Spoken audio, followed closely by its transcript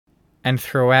And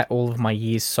throughout all of my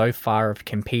years so far of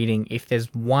competing, if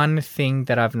there's one thing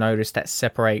that I've noticed that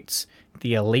separates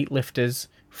the elite lifters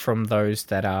from those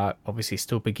that are obviously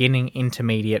still beginning,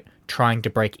 intermediate, trying to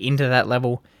break into that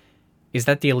level, is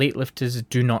that the elite lifters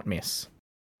do not miss.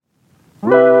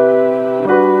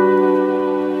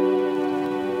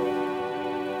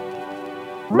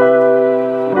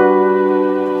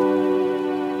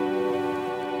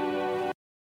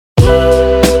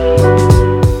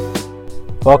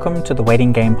 Welcome to the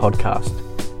Waiting Game Podcast,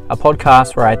 a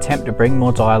podcast where I attempt to bring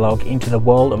more dialogue into the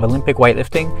world of Olympic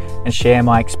weightlifting and share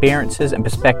my experiences and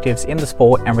perspectives in the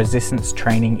sport and resistance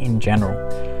training in general.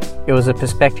 It was a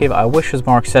perspective I wish was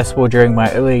more accessible during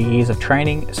my earlier years of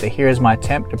training, so here is my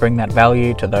attempt to bring that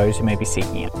value to those who may be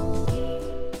seeking it.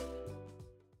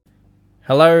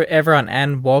 Hello everyone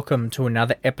and welcome to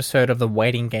another episode of the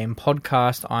Waiting Game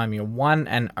Podcast. I'm your one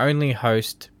and only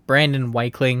host, Brandon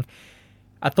Wakeling.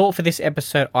 I thought for this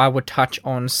episode I would touch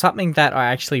on something that I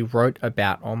actually wrote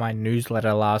about on my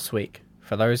newsletter last week.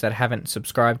 For those that haven't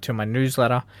subscribed to my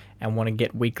newsletter and want to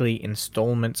get weekly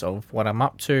installments of what I'm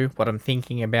up to, what I'm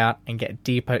thinking about, and get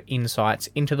deeper insights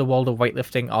into the world of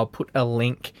weightlifting, I'll put a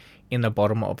link in the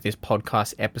bottom of this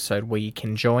podcast episode where you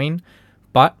can join.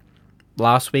 But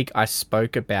last week I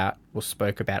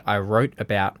I wrote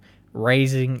about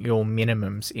raising your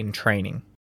minimums in training.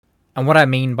 And what I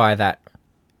mean by that,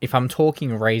 if I'm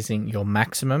talking raising your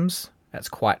maximums, that's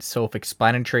quite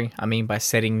self-explanatory. I mean by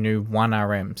setting new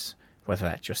 1RMs, whether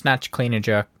that's your snatch, clean and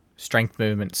jerk, strength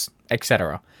movements,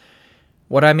 etc.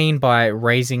 What I mean by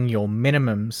raising your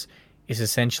minimums is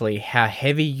essentially how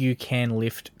heavy you can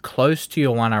lift close to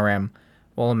your 1RM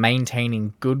while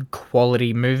maintaining good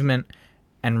quality movement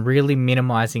and really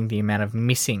minimizing the amount of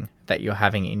missing that you're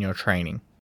having in your training.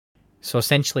 So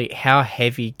essentially, how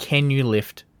heavy can you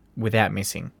lift without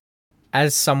missing?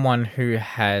 As someone who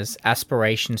has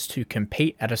aspirations to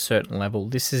compete at a certain level,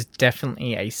 this is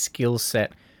definitely a skill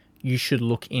set you should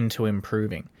look into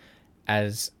improving.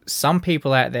 As some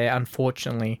people out there,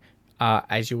 unfortunately, are,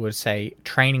 as you would say,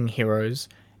 training heroes,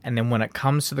 and then when it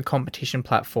comes to the competition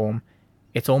platform,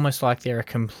 it's almost like they're a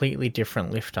completely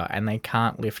different lifter and they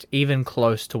can't lift even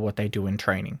close to what they do in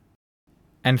training.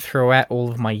 And throughout all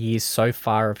of my years so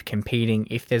far of competing,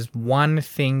 if there's one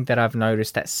thing that I've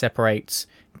noticed that separates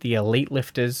the elite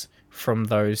lifters from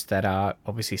those that are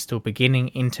obviously still beginning,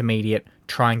 intermediate,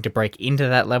 trying to break into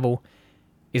that level,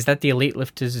 is that the elite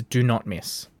lifters do not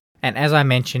miss. And as I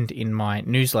mentioned in my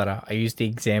newsletter, I used the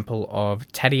example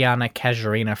of Tatiana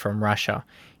Kazarina from Russia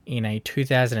in a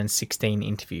 2016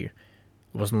 interview.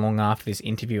 It wasn't long after this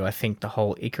interview, I think the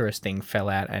whole Icarus thing fell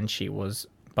out and she was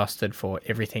busted for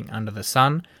everything under the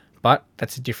sun, but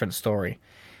that's a different story.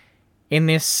 In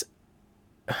this,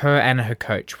 her and her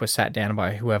coach were sat down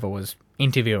by whoever was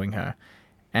interviewing her,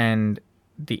 and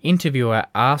the interviewer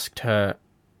asked her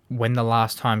when the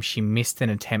last time she missed an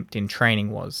attempt in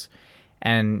training was,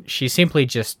 and she simply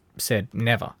just said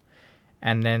never.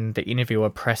 And then the interviewer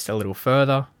pressed a little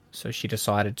further, so she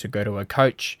decided to go to her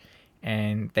coach,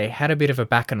 and they had a bit of a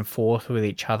back and forth with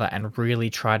each other and really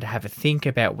tried to have a think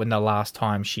about when the last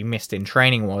time she missed in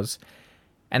training was,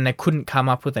 and they couldn't come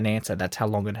up with an answer. That's how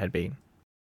long it had been.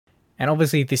 And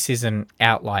obviously this is an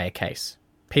outlier case.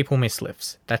 People miss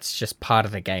lifts. That's just part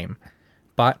of the game.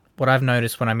 But what I've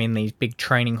noticed when I'm in these big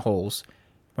training halls,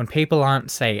 when people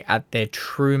aren't, say, at their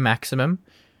true maximum,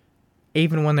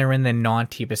 even when they're in their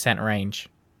 90% range,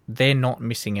 they're not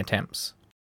missing attempts.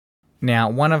 Now,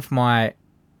 one of my,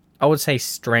 I would say,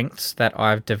 strengths that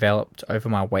I've developed over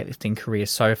my weightlifting career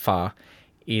so far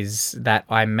is that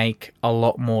I make a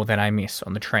lot more than I miss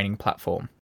on the training platform.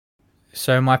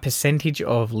 So my percentage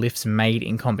of lifts made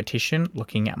in competition,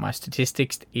 looking at my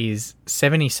statistics, is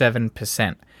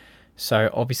 77%. So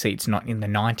obviously it's not in the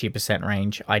 90%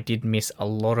 range. I did miss a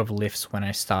lot of lifts when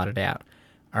I started out.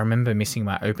 I remember missing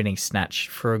my opening snatch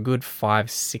for a good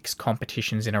 5-6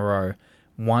 competitions in a row.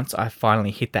 Once I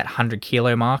finally hit that 100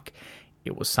 kilo mark,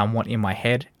 it was somewhat in my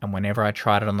head, and whenever I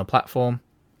tried it on the platform,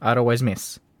 I'd always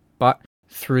miss. But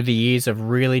through the years of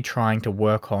really trying to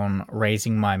work on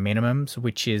raising my minimums,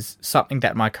 which is something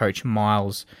that my coach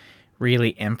Miles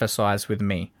really emphasized with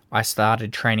me. I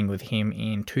started training with him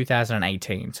in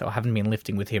 2018, so I haven't been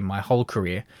lifting with him my whole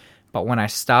career. But when I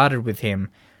started with him,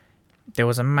 there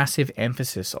was a massive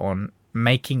emphasis on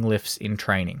making lifts in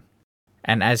training.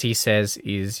 And as he says,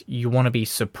 is you want to be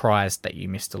surprised that you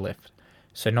missed a lift.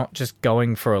 So not just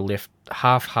going for a lift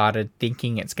half-hearted,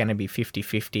 thinking it's going to be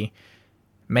 50-50,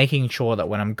 making sure that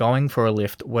when I'm going for a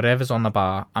lift, whatever's on the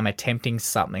bar, I'm attempting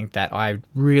something that I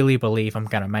really believe I'm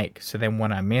going to make. So then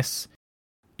when I miss,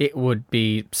 it would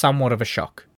be somewhat of a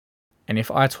shock. And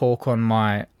if I talk on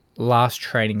my last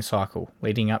training cycle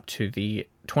leading up to the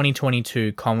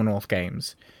 2022 Commonwealth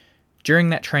Games. During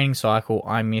that training cycle,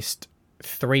 I missed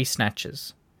 3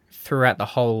 snatches throughout the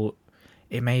whole,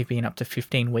 it may have been up to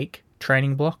 15-week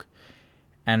training block.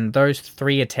 And those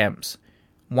 3 attempts,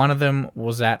 one of them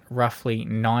was at roughly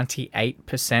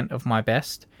 98% of my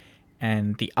best,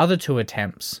 and the other 2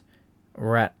 attempts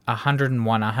were at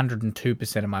 101,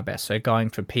 102% of my best, so going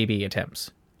for PB attempts,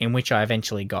 in which I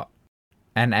eventually got.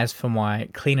 And as for my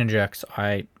clean and jerks,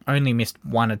 I only missed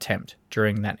 1 attempt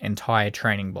during that entire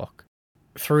training block.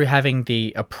 Through having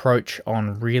the approach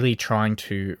on really trying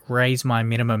to raise my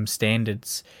minimum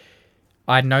standards,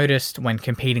 I noticed when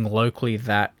competing locally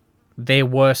that there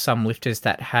were some lifters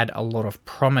that had a lot of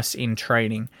promise in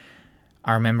training.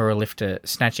 I remember a lifter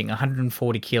snatching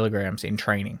 140 kilograms in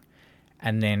training,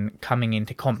 and then coming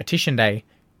into competition day,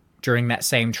 during that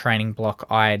same training block,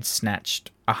 I had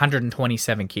snatched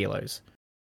 127 kilos.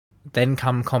 Then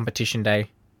come competition day,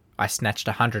 I snatched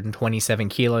 127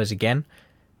 kilos again,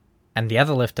 and the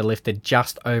other lifter lifted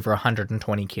just over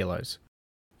 120 kilos.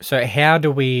 So how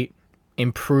do we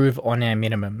improve on our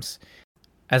minimums?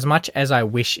 As much as I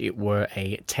wish it were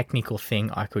a technical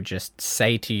thing I could just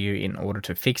say to you in order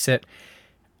to fix it,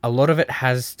 a lot of it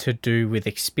has to do with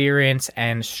experience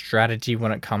and strategy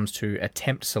when it comes to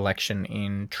attempt selection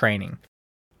in training.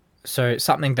 So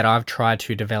something that I've tried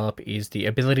to develop is the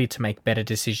ability to make better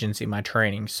decisions in my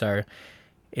training. So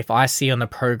if I see on the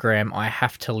program I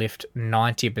have to lift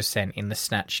 90% in the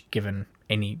snatch given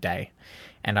any day,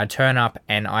 and I turn up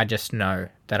and I just know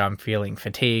that I'm feeling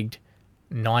fatigued,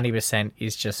 90%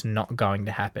 is just not going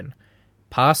to happen.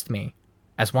 Past me,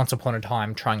 as once upon a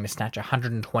time trying to snatch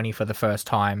 120 for the first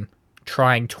time,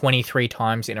 trying 23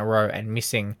 times in a row and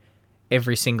missing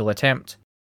every single attempt.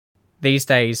 These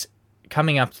days,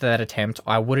 coming up to that attempt,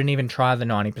 I wouldn't even try the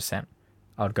 90%.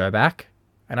 I'd go back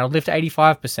and I'd lift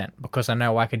 85% because I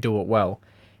know I could do it well.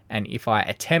 And if I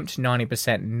attempt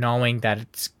 90% knowing that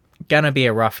it's going to be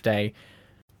a rough day,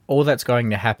 all that's going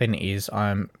to happen is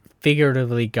I'm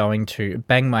figuratively going to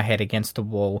bang my head against the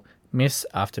wall, miss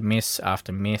after miss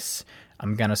after miss.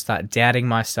 I'm going to start doubting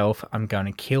myself. I'm going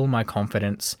to kill my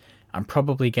confidence. I'm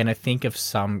probably going to think of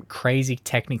some crazy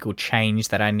technical change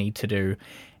that I need to do.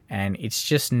 And it's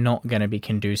just not going to be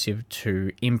conducive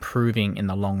to improving in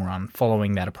the long run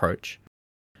following that approach.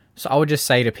 So I would just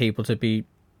say to people to be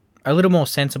a little more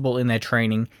sensible in their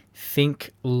training,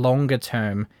 think longer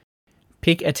term,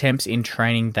 pick attempts in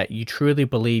training that you truly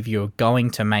believe you're going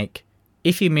to make.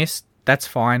 If you miss, that's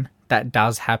fine, that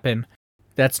does happen.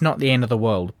 That's not the end of the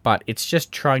world, but it's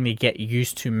just trying to get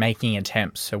used to making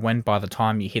attempts. So when by the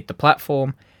time you hit the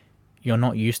platform, you're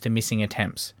not used to missing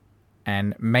attempts.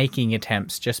 And making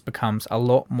attempts just becomes a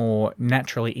lot more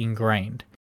naturally ingrained.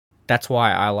 That's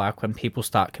why I like when people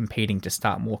start competing to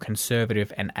start more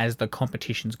conservative, and as the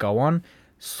competitions go on,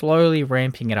 slowly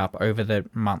ramping it up over the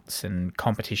months and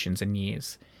competitions and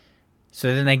years.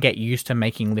 So then they get used to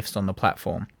making lifts on the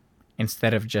platform,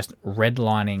 instead of just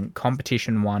redlining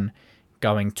competition 1,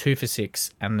 going 2 for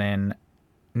 6, and then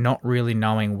not really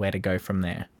knowing where to go from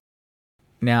there.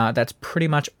 Now, that's pretty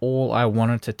much all I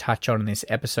wanted to touch on in this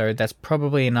episode. That's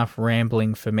probably enough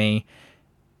rambling for me.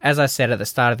 As I said at the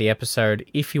start of the episode,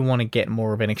 if you want to get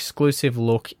more of an exclusive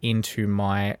look into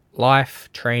my life,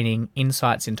 training,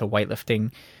 insights into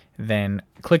weightlifting, then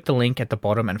click the link at the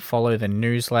bottom and follow the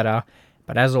newsletter.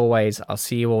 But as always, I'll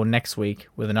see you all next week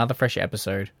with another fresh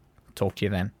episode. Talk to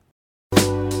you then.